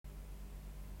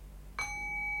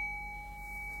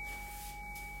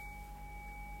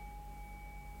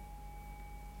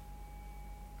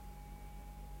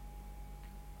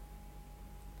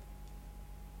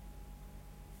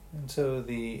And so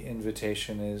the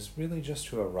invitation is really just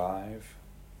to arrive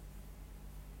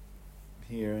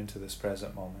here into this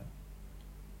present moment.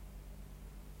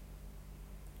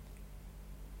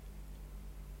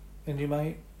 And you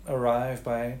might arrive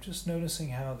by just noticing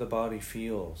how the body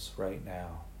feels right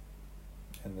now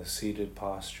in the seated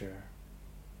posture.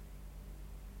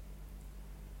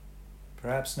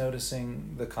 Perhaps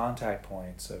noticing the contact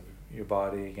points of your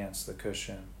body against the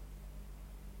cushion,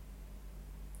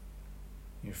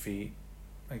 your feet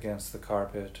against the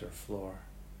carpet or floor.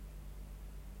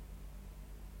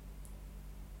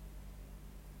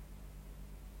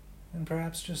 And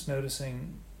perhaps just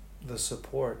noticing the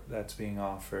support that's being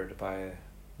offered by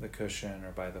the cushion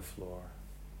or by the floor.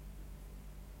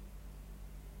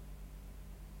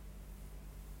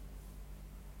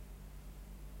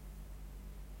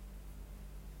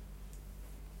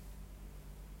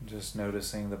 Just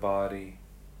noticing the body,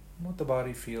 what the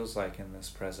body feels like in this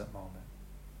present moment.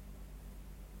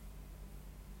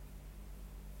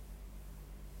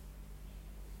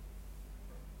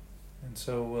 And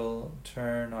so we'll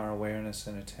turn our awareness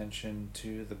and attention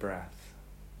to the breath.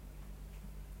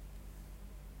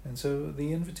 And so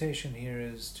the invitation here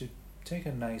is to take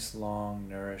a nice, long,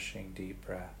 nourishing, deep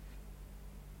breath.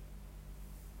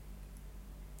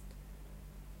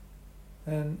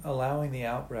 And allowing the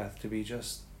out-breath to be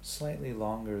just slightly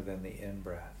longer than the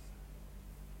in-breath.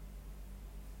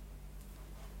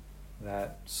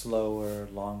 That slower,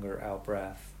 longer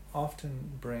out-breath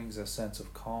often brings a sense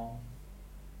of calm,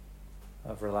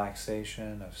 of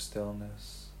relaxation, of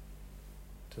stillness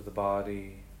to the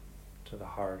body, to the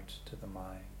heart, to the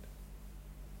mind.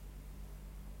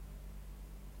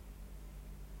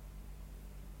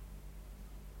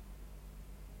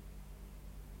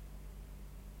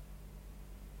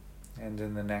 And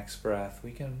in the next breath,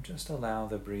 we can just allow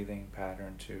the breathing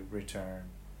pattern to return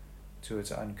to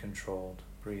its uncontrolled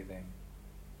breathing.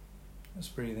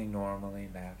 Just breathing normally,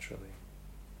 naturally.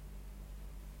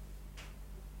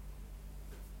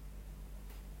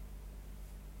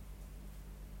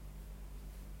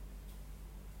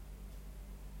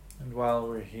 And while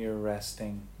we're here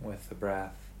resting with the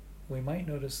breath, we might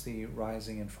notice the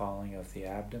rising and falling of the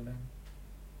abdomen.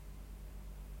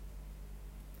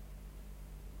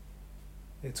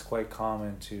 It's quite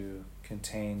common to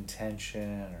contain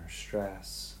tension or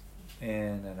stress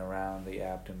in and around the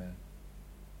abdomen.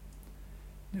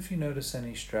 And if you notice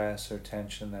any stress or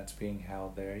tension that's being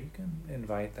held there, you can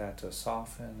invite that to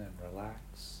soften and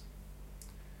relax,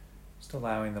 just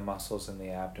allowing the muscles in the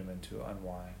abdomen to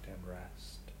unwind and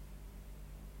rest.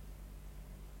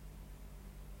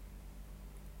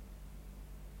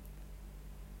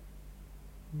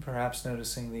 And perhaps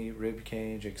noticing the rib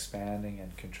cage expanding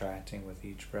and contracting with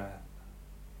each breath.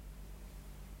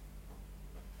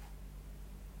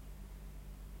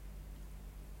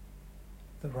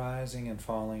 The rising and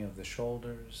falling of the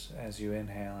shoulders as you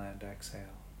inhale and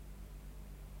exhale.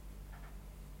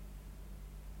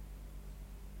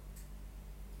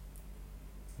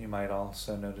 You might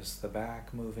also notice the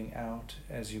back moving out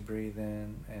as you breathe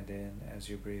in as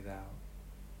you breathe out.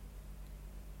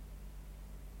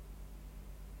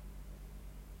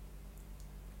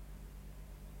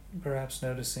 Perhaps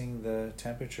noticing the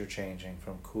temperature changing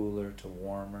from cooler to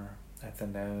warmer at the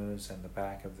nose and the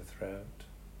back of the throat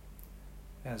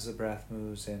as the breath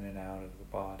moves in and out of the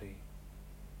body.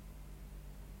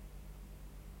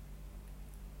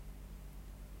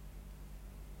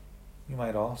 You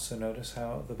might also notice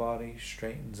how the body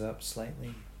straightens up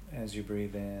slightly as you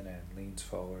breathe in and leans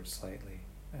forward slightly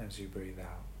as you breathe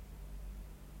out.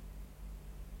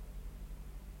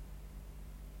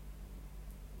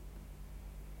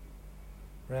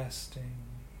 Resting,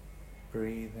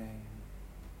 breathing.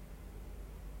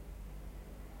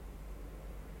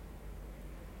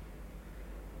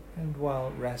 And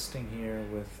while resting here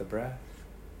with the breath,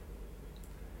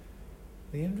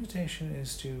 the invitation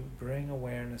is to bring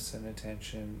awareness and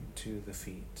attention to the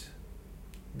feet.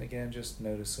 And again, just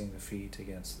noticing the feet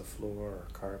against the floor or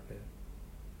carpet.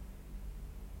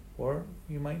 Or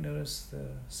you might notice the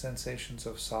sensations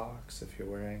of socks if you're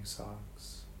wearing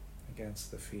socks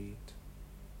against the feet.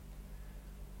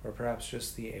 Or perhaps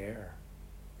just the air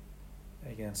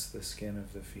against the skin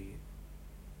of the feet.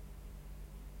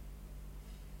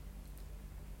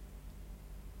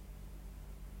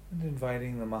 And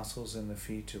inviting the muscles in the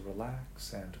feet to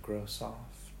relax and grow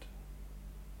soft.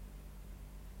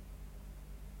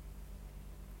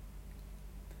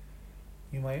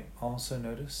 You might also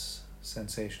notice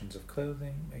sensations of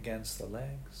clothing against the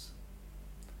legs,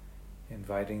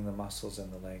 inviting the muscles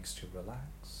in the legs to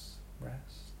relax,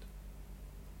 rest.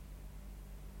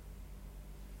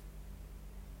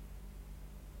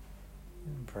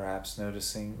 And perhaps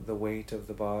noticing the weight of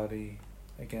the body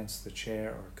against the chair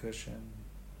or cushion,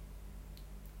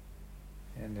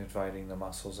 and inviting the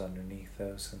muscles underneath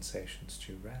those sensations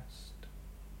to rest.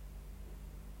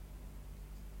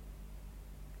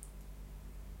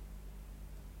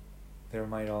 There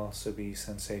might also be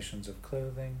sensations of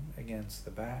clothing against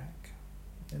the back,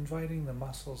 inviting the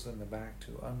muscles in the back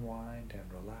to unwind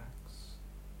and relax.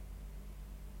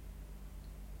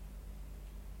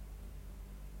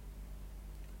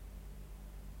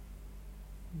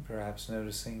 Perhaps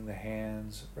noticing the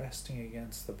hands resting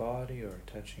against the body or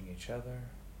touching each other,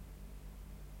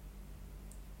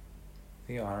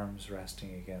 the arms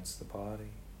resting against the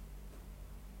body,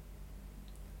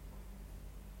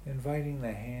 inviting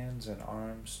the hands and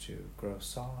arms to grow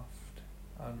soft,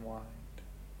 unwind.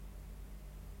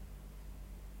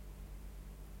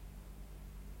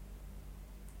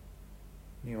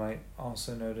 You might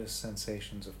also notice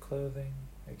sensations of clothing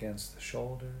against the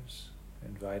shoulders,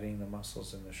 inviting the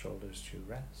muscles in the shoulders to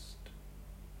rest.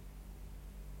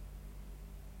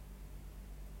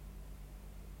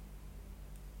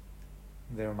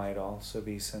 There might also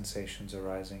be sensations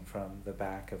arising from the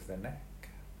back of the neck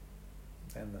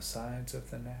and the sides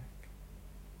of the neck,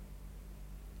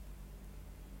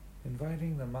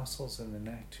 inviting the muscles in the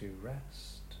neck to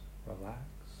rest, relax.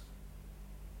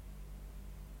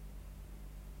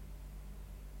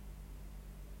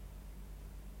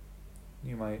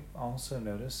 You might also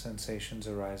notice sensations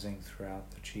arising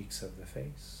throughout the cheeks of the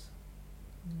face,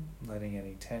 letting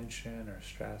any tension or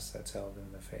stress that's held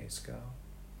in the face go.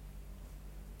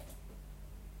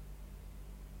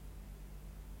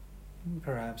 And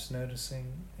perhaps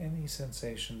noticing any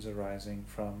sensations arising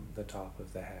from the top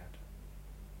of the head,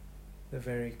 the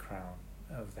very crown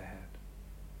of the head.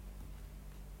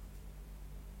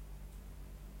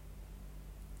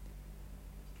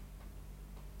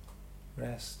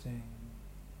 Resting,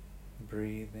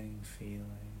 breathing, feeling.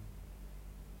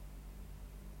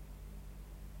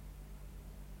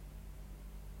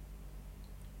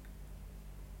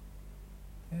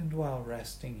 And while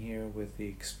resting here with the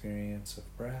experience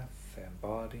of breath and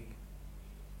body,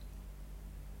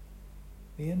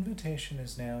 the invitation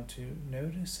is now to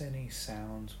notice any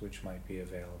sounds which might be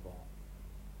available.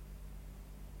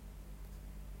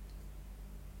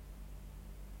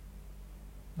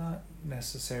 Not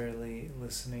necessarily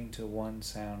listening to one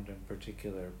sound in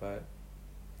particular, but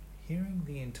hearing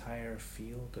the entire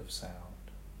field of sound.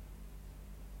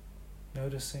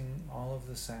 Noticing all of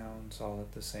the sounds all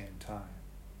at the same time.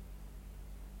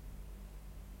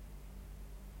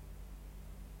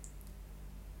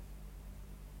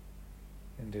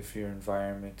 And if your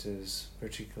environment is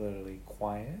particularly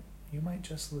quiet, you might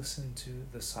just listen to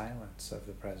the silence of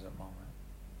the present moment.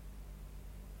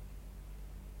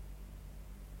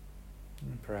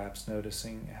 And perhaps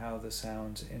noticing how the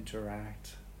sounds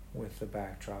interact with the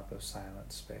backdrop of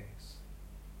silent space.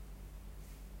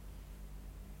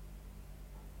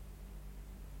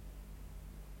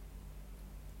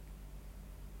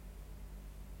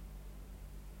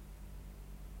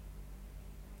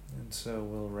 And so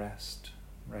we'll rest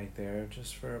right there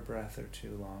just for a breath or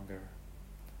two longer,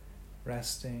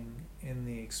 resting in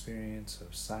the experience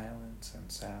of silence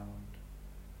and sound,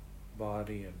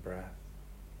 body and breath.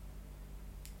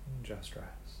 And just rest.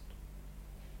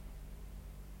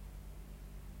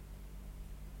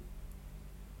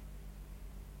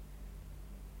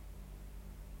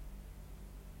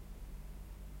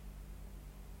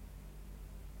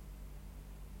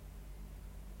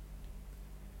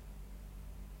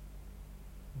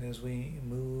 And as we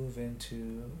move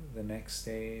into the next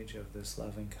stage of this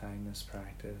loving kindness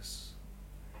practice,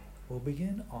 we'll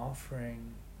begin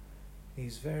offering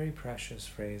these very precious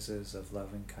phrases of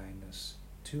loving kindness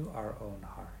to our own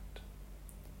heart,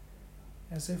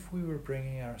 as if we were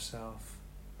bringing ourselves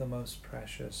the most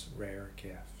precious, rare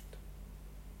gift.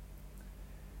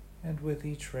 And with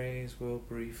each phrase, we'll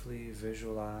briefly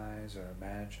visualize or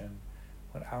imagine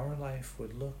what our life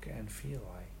would look and feel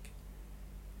like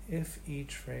if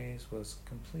each phrase was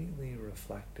completely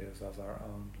reflective of our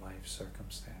own life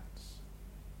circumstance.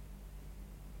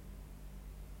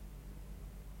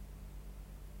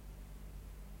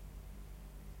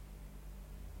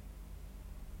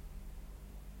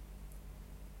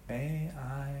 May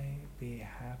I be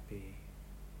happy.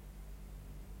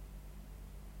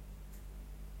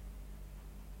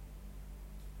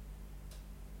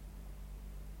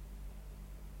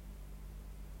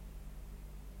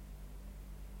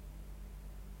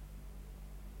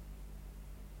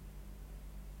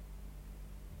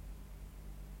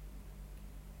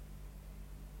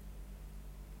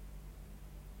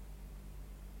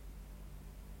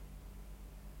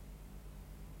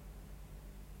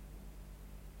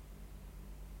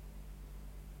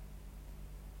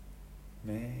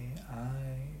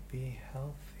 be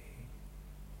healthy.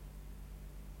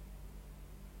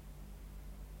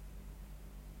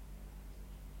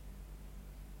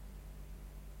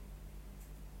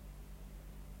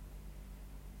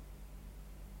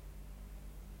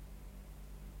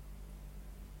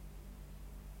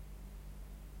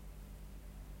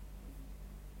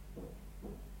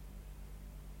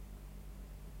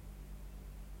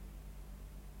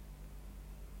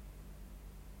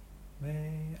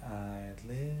 May I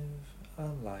live a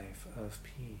life of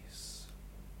peace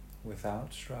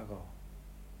without struggle.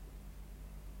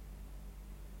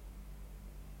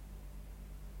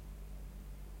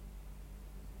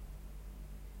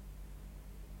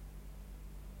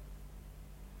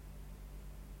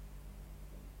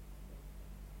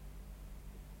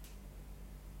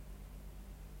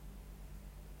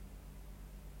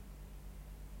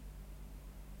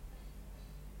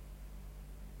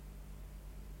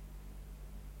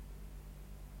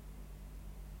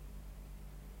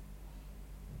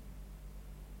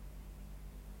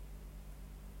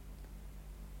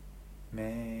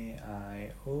 May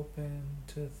I open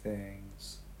to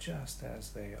things just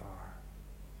as they are.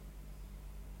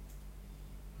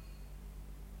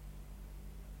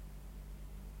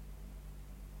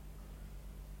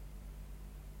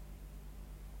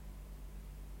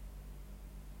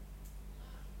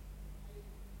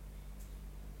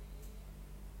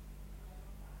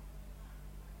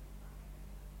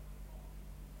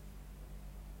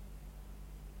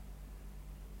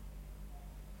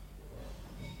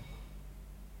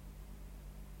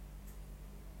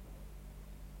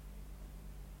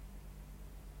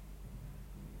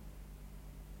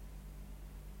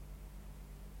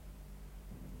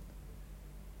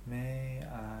 May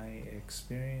I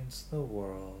experience the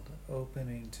world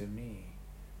opening to me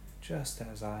just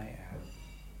as I am.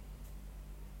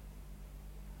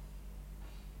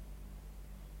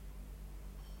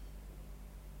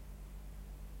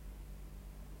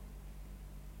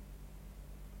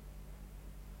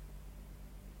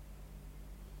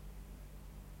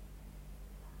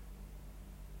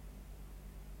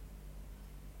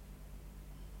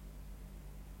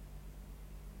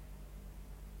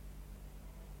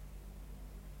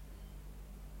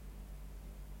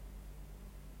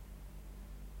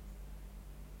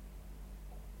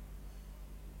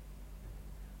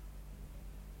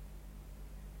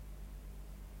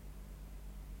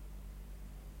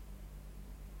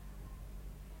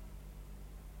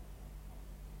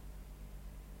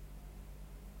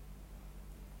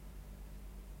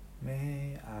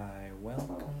 May I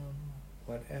welcome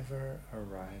whatever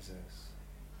arises.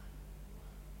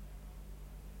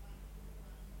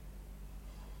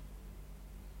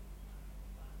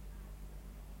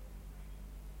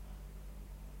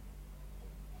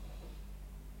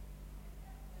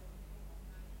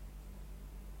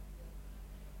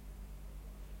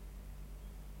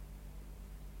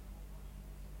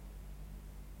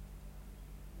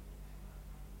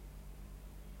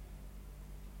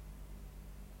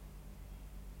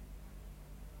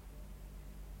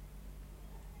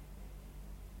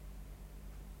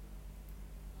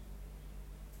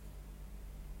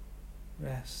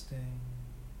 Resting,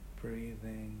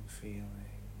 breathing, feeling.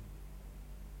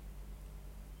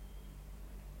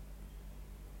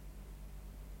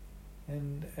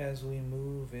 And as we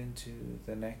move into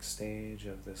the next stage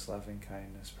of this loving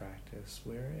kindness practice,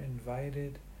 we're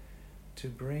invited to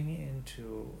bring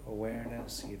into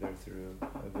awareness, either through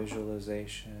a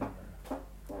visualization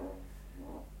or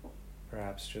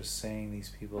perhaps just saying these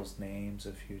people's names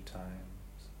a few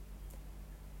times,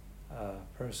 a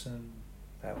person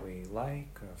that we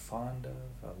like or fond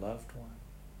of, a loved one,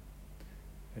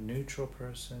 a neutral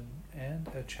person, and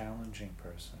a challenging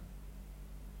person.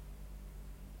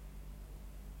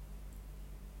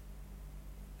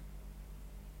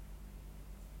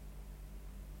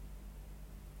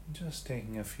 Just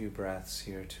taking a few breaths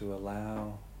here to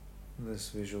allow this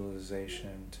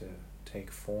visualization to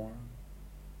take form.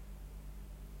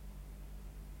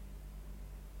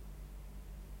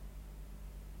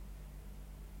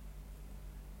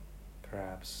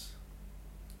 Perhaps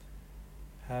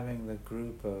having the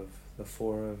group of the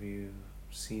four of you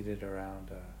seated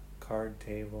around a card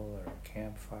table or a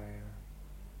campfire,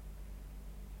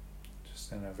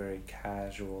 just in a very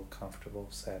casual, comfortable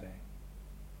setting.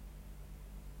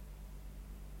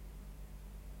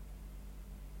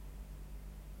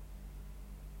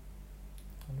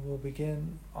 And we'll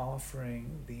begin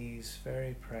offering these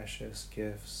very precious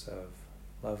gifts of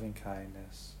loving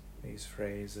kindness, these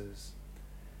phrases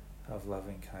of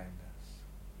loving kindness,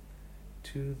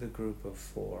 to the group of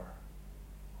four,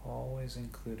 always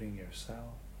including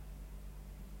yourself,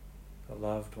 the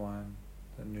loved one,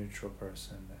 the neutral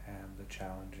person and the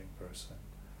challenging person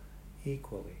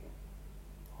equally,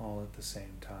 all at the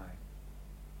same time.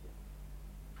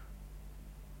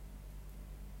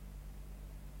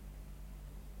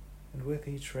 And with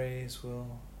each raise,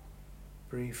 we'll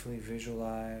briefly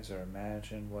visualize or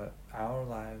imagine what our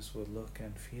lives would look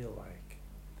and feel like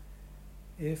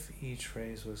if each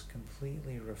raise was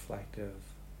completely reflective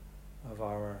of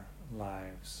our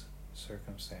lives'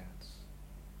 circumstance.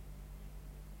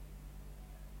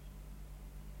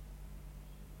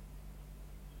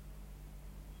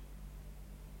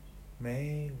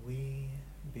 May we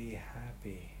be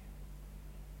happy.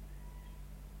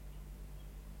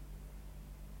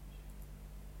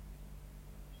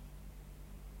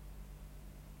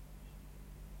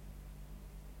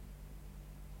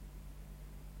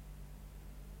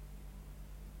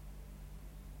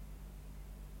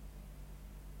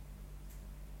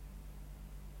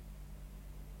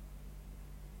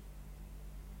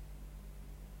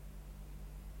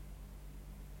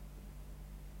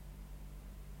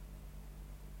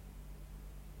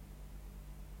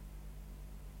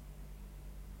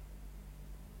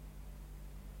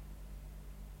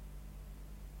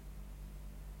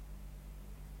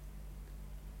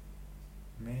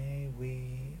 May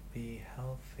we be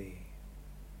healthy.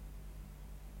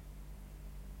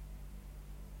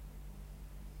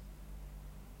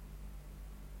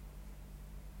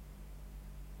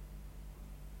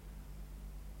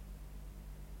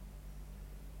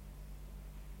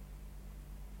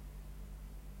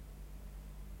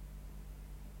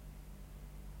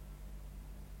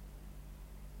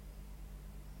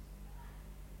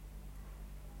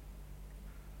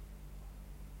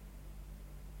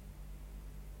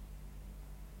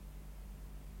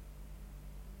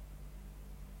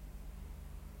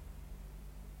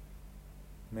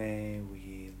 May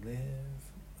we live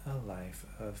a life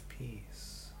of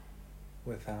peace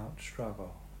without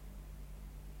struggle.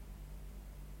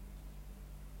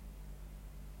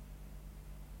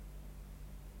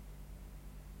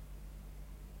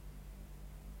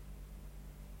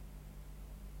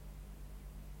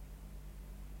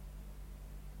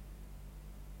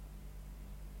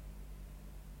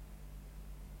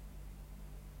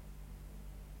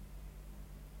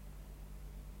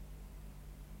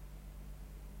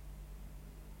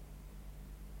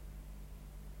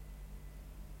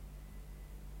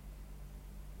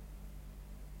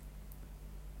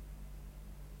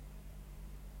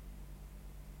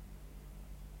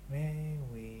 May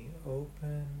we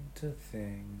open to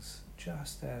things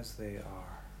just as they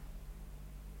are.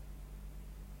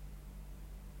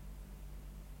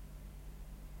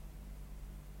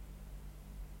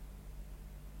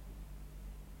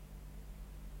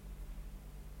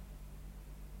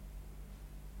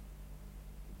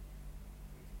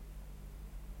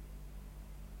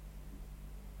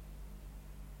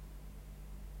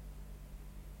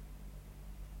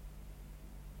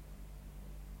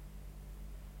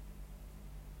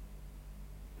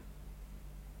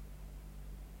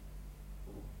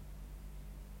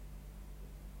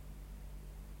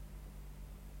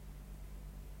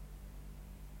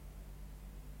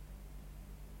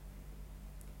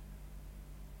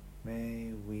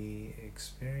 May we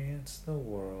experience the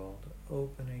world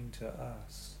opening to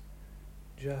us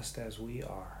just as we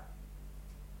are.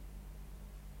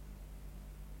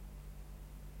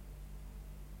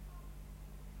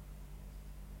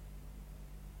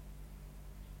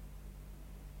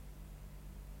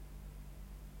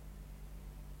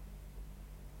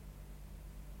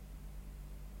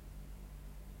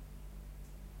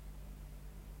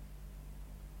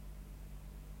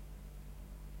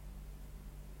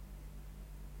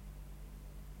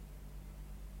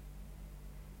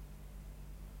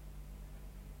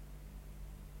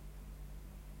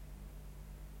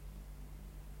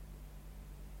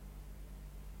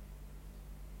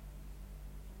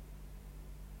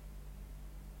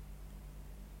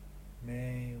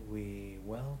 May we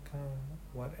welcome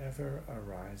whatever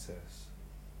arises.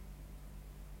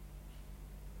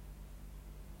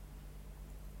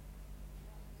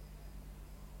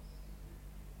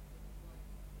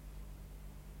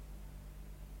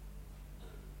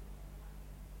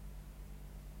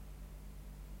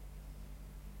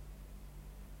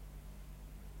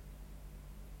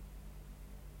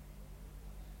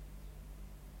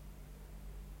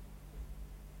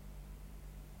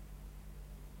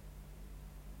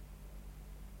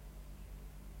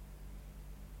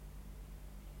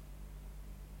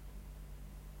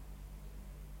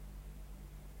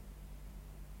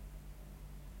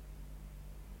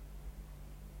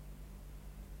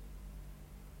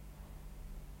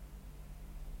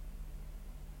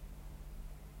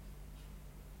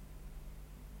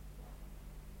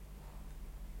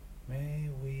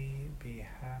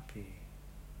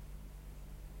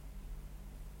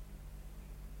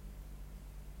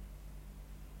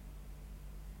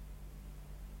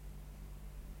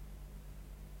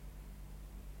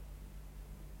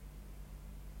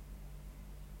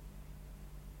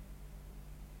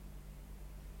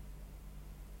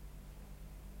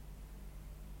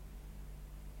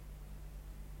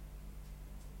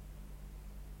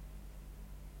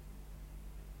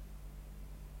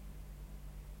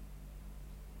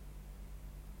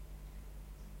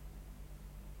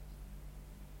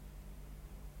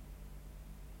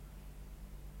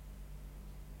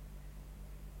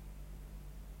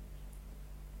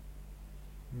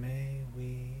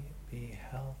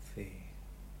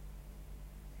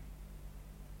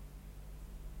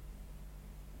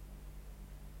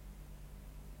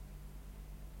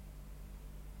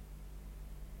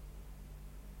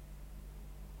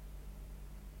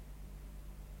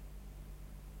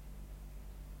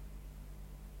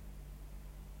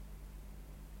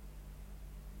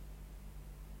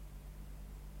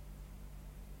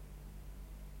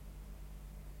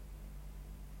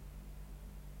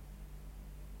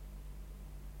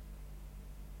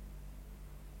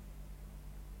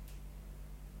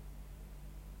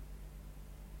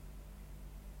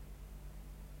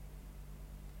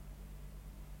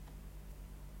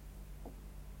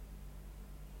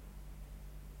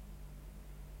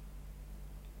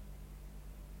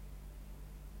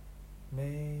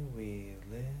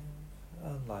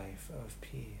 of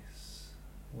peace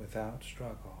without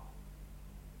struggle.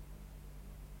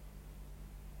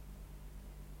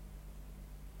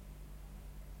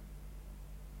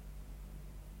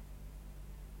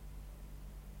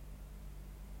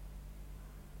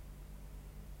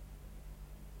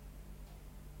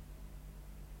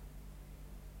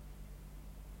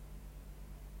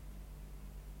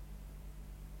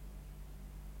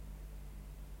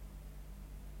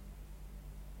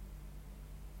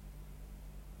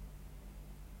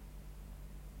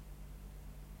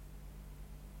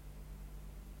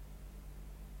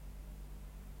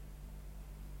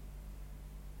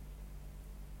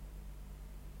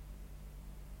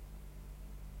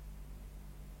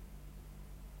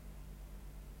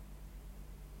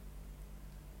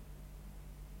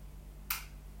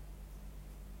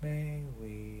 May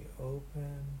we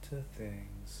open to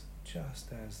things just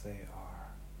as they are.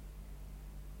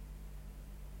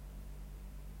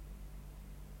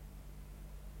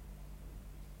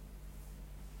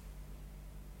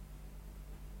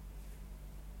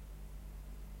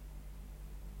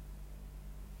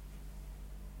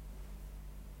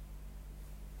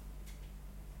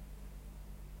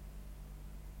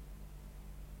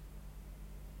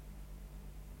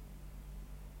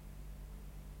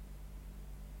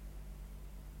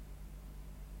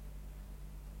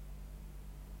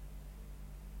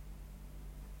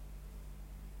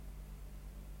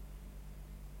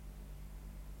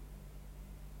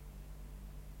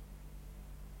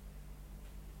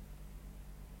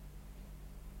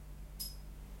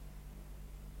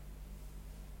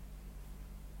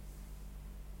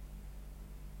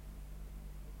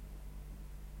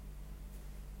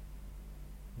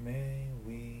 May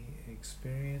we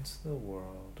experience the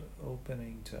world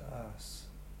opening to us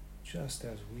just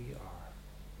as we are.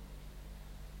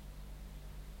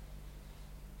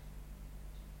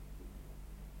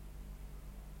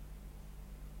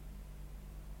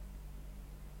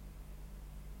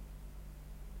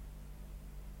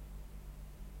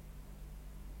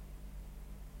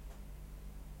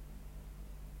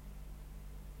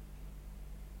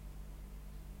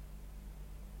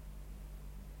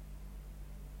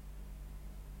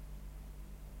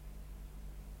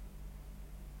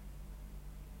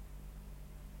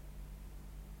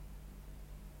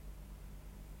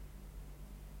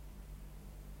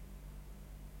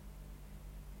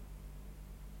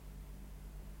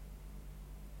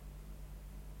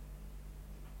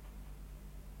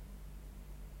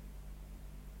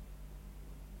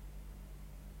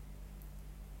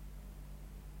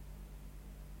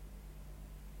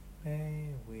 May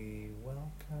we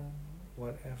welcome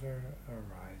whatever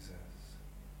arises.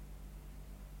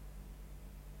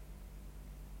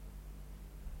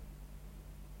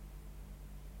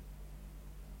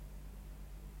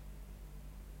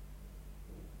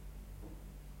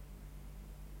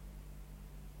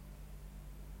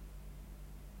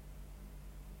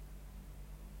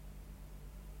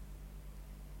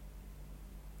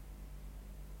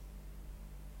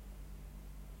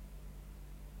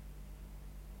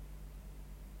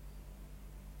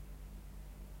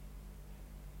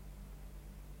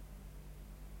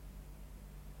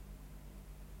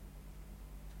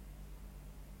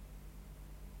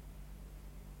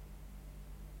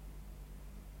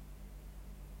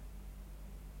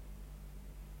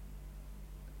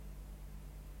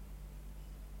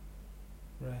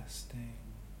 Resting,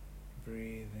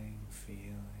 breathing,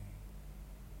 feeling.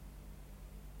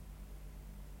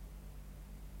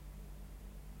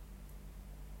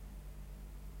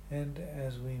 And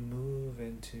as we move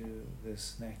into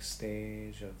this next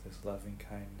stage of this loving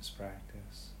kindness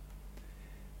practice,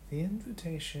 the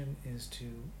invitation is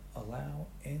to allow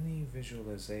any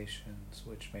visualizations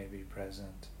which may be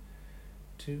present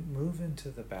to move into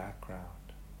the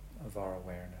background of our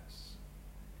awareness,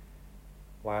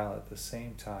 while at the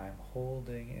same time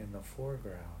holding in the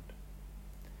foreground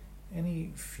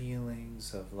any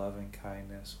feelings of loving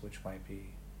kindness which might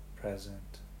be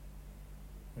present,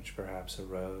 which perhaps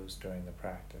arose during the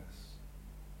practice.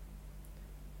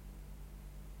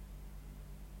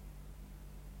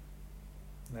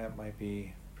 That might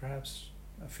be perhaps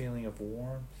a feeling of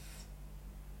warmth,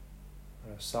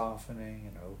 or a softening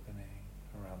and opening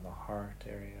around the heart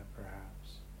area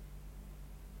perhaps.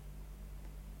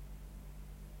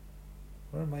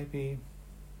 Or it might be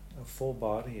a full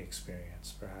body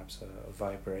experience, perhaps a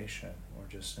vibration or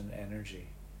just an energy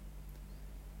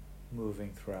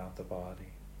moving throughout the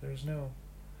body. There's no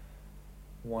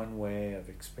one way of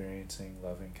experiencing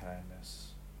loving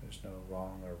kindness. There's no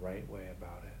wrong or right way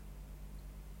about it.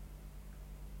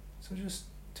 So just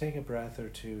take a breath or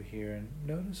two here and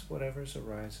notice whatever's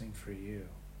arising for you.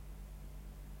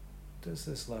 does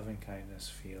this loving kindness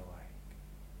feel like?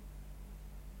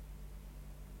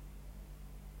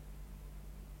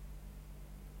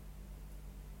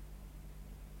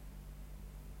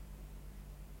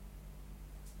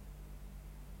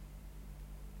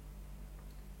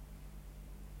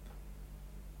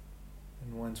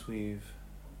 And once we've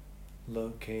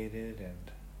located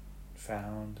and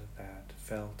found that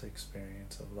felt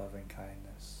experience of loving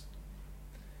kindness,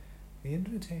 the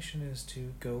invitation is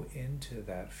to go into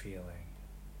that feeling,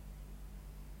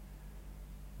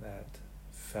 that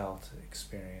felt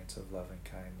experience of loving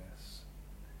kindness,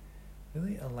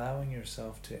 really allowing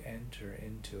yourself to enter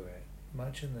into it,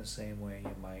 much in the same way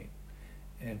you might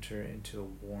enter into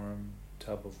a warm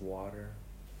tub of water,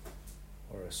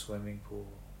 or a swimming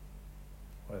pool,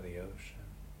 or the ocean.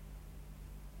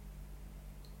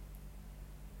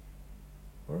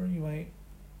 Or you might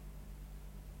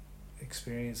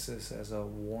experience this as a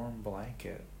warm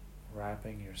blanket,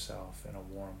 wrapping yourself in a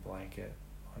warm blanket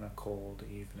on a cold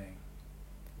evening,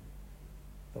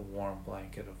 the warm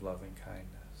blanket of loving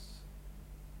kindness.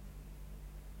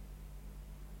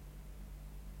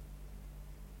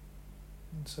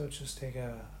 And so just take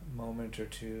a moment or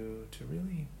two to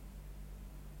really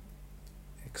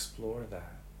explore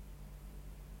that,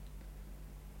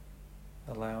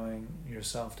 allowing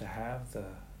yourself to have the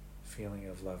feeling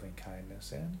of loving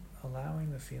kindness and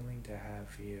allowing the feeling to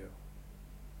have you,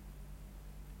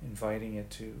 inviting it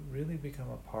to really become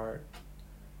a part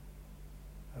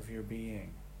of your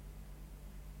being,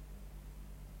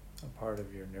 a part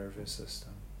of your nervous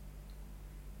system,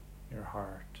 your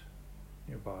heart,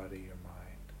 your body, your mind.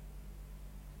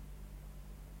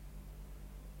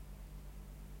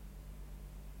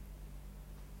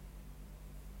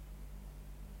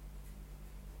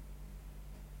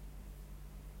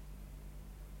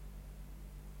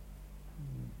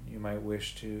 You might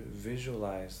wish to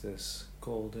visualize this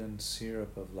golden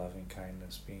syrup of loving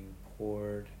kindness being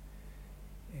poured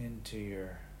into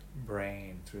your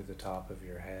brain through the top of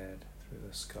your head, through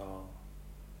the skull.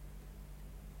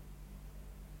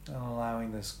 And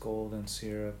allowing this golden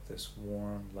syrup, this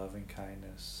warm, loving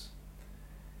kindness,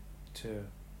 to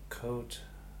coat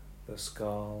the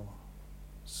skull,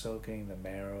 soaking the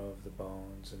marrow of the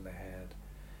bones in the head,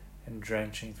 and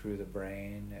drenching through the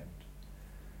brain and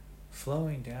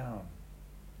flowing down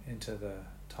into the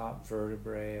top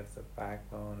vertebrae of the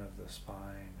backbone of the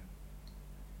spine,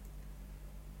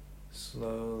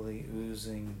 slowly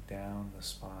oozing down the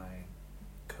spine,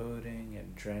 coating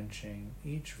and drenching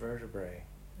each vertebrae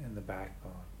in the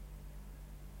backbone,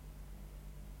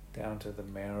 down to the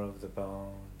marrow of the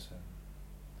bones and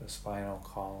the spinal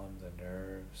column, the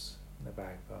nerves, and the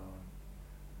backbone,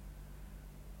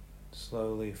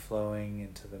 slowly flowing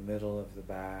into the middle of the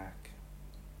back,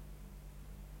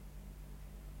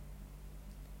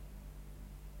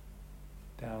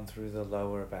 down through the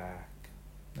lower back.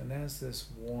 And as this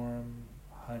warm,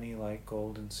 honey-like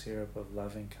golden syrup of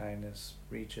loving kindness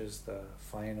reaches the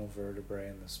final vertebrae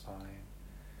in the spine,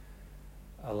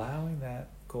 allowing that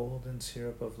golden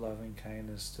syrup of loving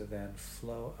kindness to then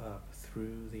flow up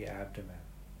through the abdomen,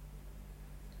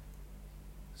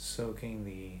 soaking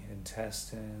the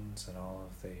intestines and all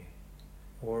of the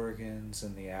organs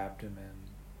in the abdomen,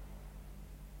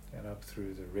 and up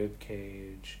through the rib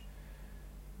cage,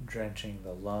 drenching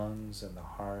the lungs and the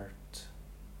heart,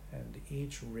 and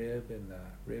each rib in the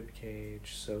rib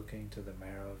cage soaking to the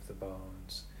marrow of the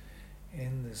bones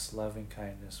in this loving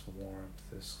kindness warmth,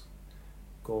 this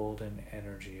golden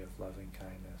energy of loving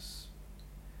kindness,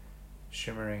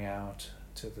 shimmering out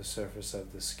to the surface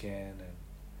of the skin and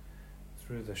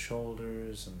through the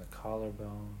shoulders and the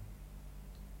collarbone,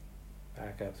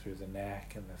 back up through the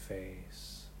neck and the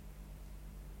face.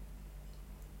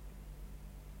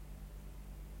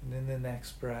 And in the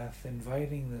next breath,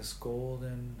 inviting this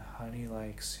golden,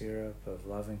 honey-like syrup of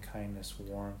loving kindness,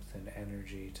 warmth, and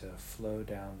energy to flow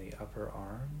down the upper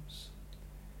arms,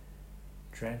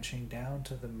 drenching down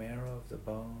to the marrow of the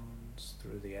bones,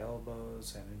 through the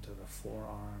elbows and into the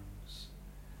forearms,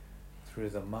 through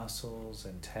the muscles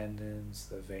and tendons,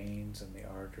 the veins and the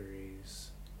arteries,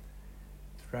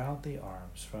 throughout the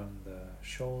arms, from the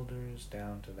shoulders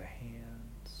down to the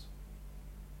hands,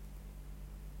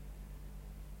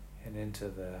 and into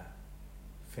the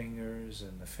fingers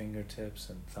and the fingertips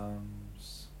and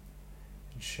thumbs,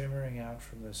 and shimmering out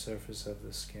from the surface of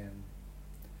the skin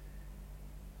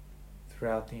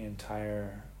throughout the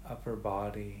entire upper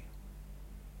body,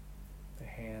 the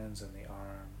hands and the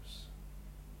arms,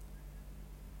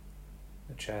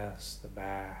 the chest, the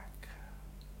back,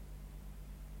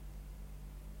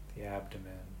 the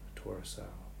abdomen, the torso.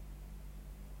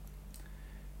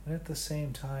 And at the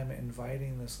same time,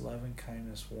 inviting this loving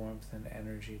kindness, warmth, and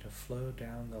energy to flow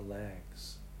down the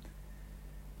legs,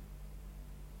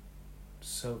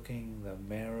 soaking the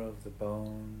marrow of the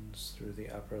bones through the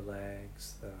upper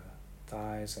legs, the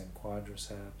thighs and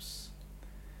quadriceps,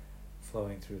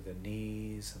 flowing through the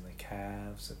knees and the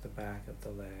calves at the back of the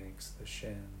legs, the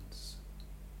shins.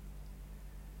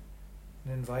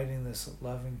 And inviting this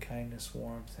loving kindness,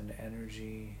 warmth, and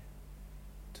energy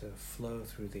to flow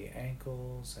through the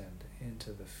ankles and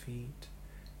into the feet,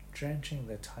 drenching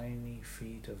the tiny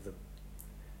feet of the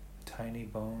tiny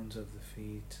bones of the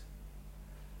feet,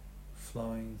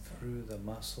 flowing through the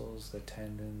muscles, the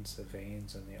tendons, the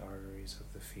veins, and the arteries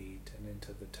of the feet and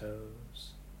into the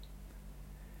toes,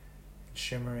 and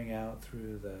shimmering out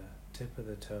through the tip of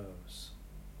the toes.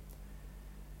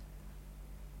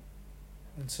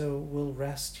 And so we'll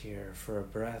rest here for a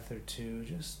breath or two,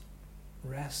 just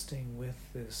resting with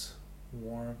this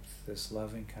warmth, this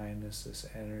loving kindness, this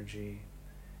energy,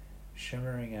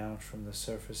 shimmering out from the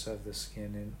surface of the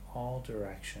skin in all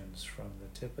directions, from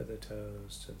the tip of the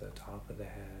toes to the top of the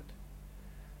head,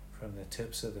 from the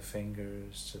tips of the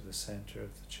fingers to the center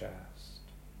of the chest.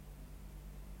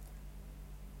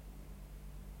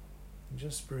 And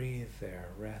just breathe there,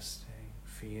 resting,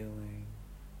 feeling,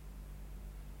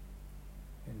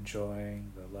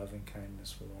 enjoying the loving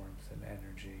kindness, warmth, and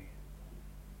energy.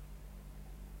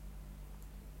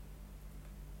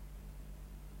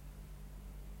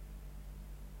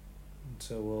 And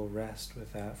so we'll rest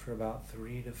with that for about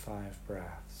 3 to 5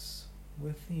 breaths,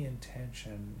 with the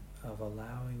intention of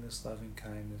allowing this loving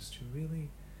kindness to really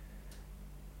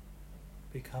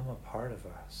become a part of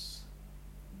us,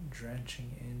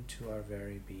 drenching into our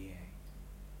very being.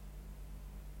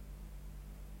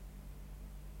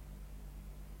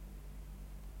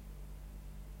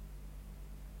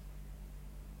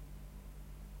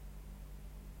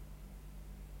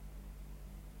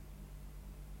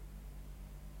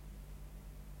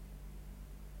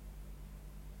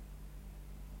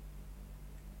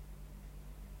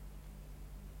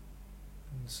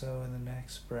 And so in the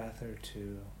next breath or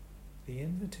two, the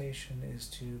invitation is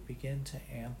to begin to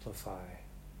amplify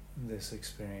this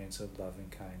experience of loving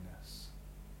kindness,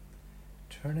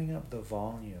 turning up the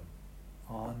volume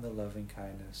on the loving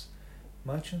kindness,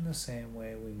 much in the same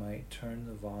way we might turn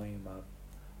the volume up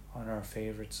on our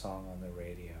favorite song on the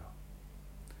radio.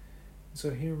 So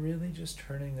here, really just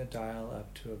turning the dial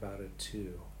up to about a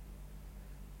 2,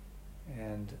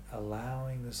 and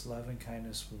allowing this loving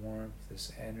kindness, warmth,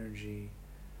 this energy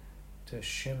to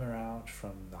shimmer out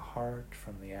from the heart,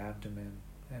 from the abdomen,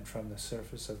 and from the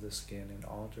surface of the skin in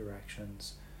all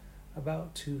directions,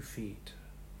 about 2 feet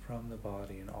from the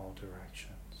body in all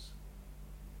directions.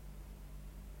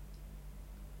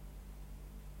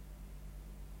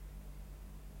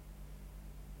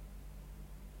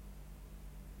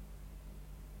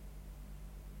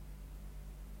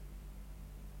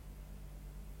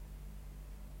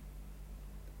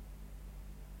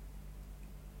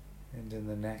 And in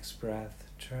the next breath,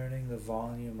 turning the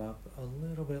volume up a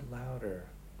little bit louder,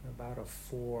 about a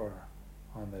 4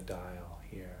 on the dial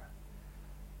here,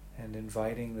 and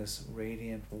inviting this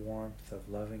radiant warmth of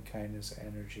loving kindness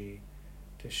energy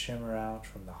to shimmer out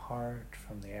from the heart,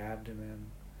 from the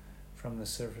abdomen, from the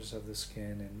surface of the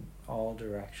skin in all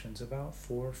directions, about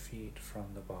 4 feet from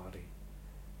the body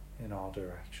in all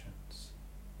directions.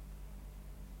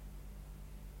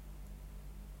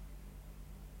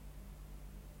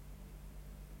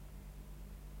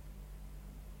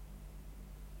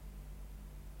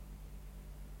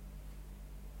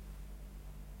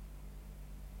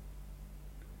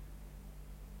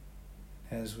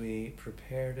 As we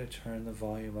prepare to turn the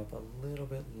volume up a little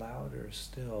bit louder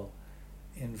still,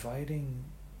 inviting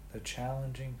the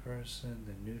challenging person,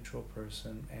 the neutral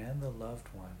person, and the loved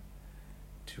one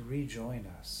to rejoin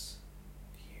us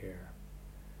here,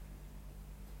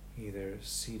 either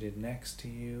seated next to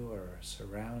you or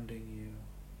surrounding you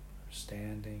or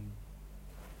standing.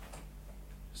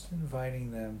 Just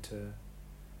inviting them to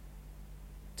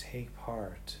take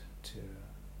part, to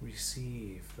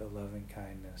receive the loving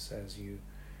kindness as you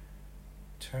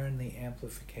turn the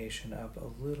amplification up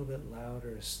a little bit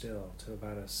louder still to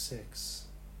about a 6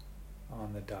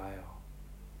 on the dial,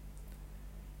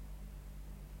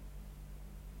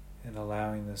 and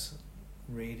allowing this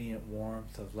radiant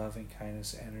warmth of loving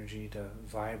kindness energy to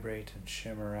vibrate and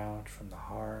shimmer out from the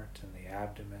heart and the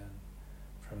abdomen,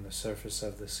 from the surface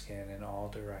of the skin in all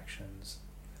directions,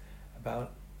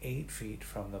 about 8 feet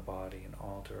from the body in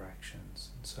all directions.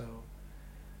 And so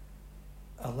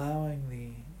allowing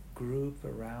the group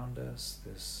around us,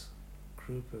 this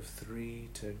group of 3,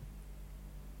 to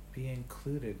be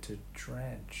included, to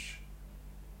drench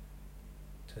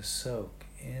to soak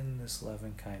in this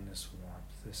loving kindness warmth,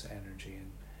 this energy,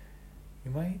 and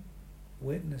you might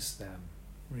witness them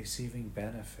receiving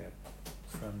benefit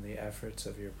from the efforts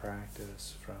of your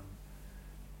practice, from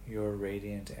your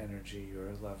radiant energy,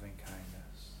 your loving kindness.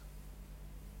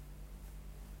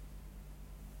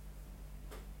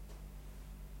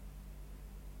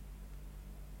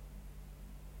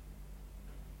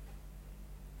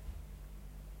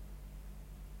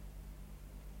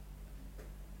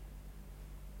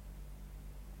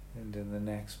 And in the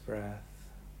next breath,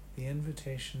 the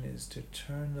invitation is to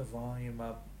turn the volume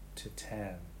up to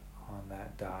 10 on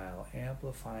that dial,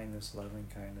 amplifying this loving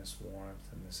kindness warmth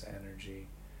and this energy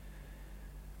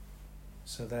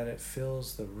so that it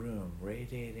fills the room,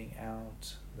 radiating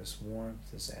out this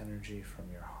warmth, this energy from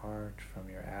your heart, from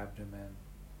your abdomen,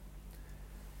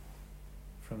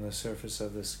 from the surface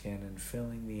of the skin, and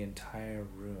filling the entire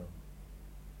room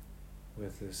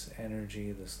with this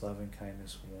energy, this loving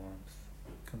kindness warmth,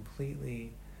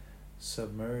 completely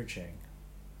submerging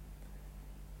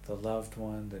the loved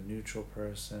one, the neutral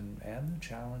person, and the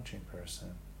challenging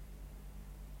person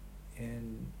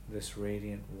in this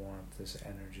radiant warmth, this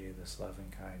energy, this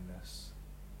loving kindness.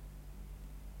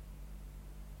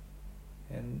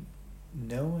 And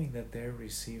knowing that they're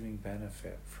receiving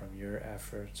benefit from your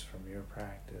efforts, from your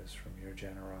practice, from your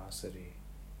generosity.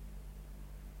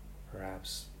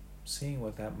 Perhaps seeing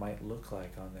what that might look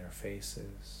like on their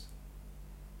faces,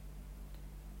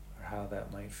 or how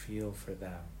that might feel for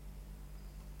them.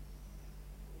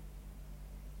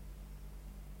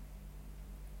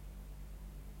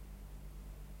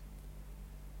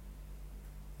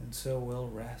 And so we'll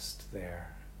rest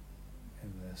there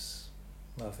in this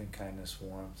loving kindness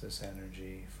warmth, this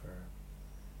energy, for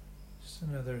just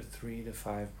another 3 to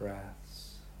 5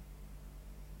 breaths,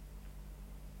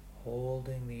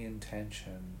 holding the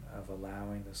intention of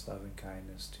allowing this loving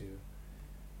kindness to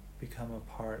become a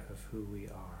part of who we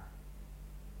are.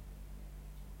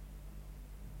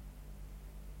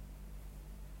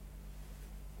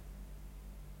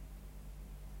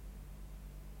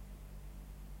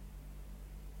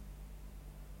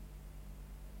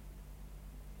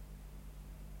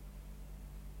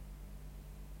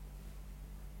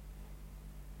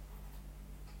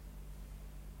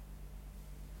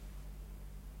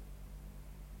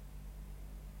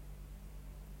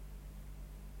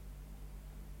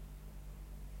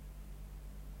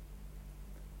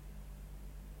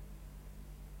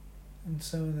 And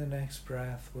so in the next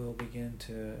breath, we'll begin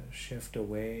to shift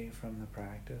away from the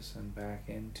practice and back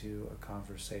into a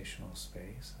conversational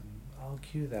space. And I'll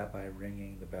cue that by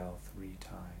ringing the bell 3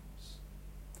 times.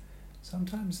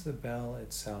 Sometimes the bell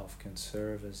itself can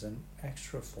serve as an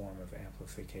extra form of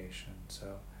amplification.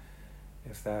 So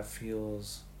if that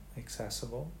feels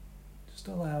accessible, just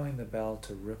allowing the bell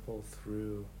to ripple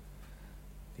through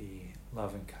the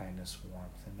loving kindness,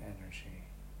 warmth, and energy.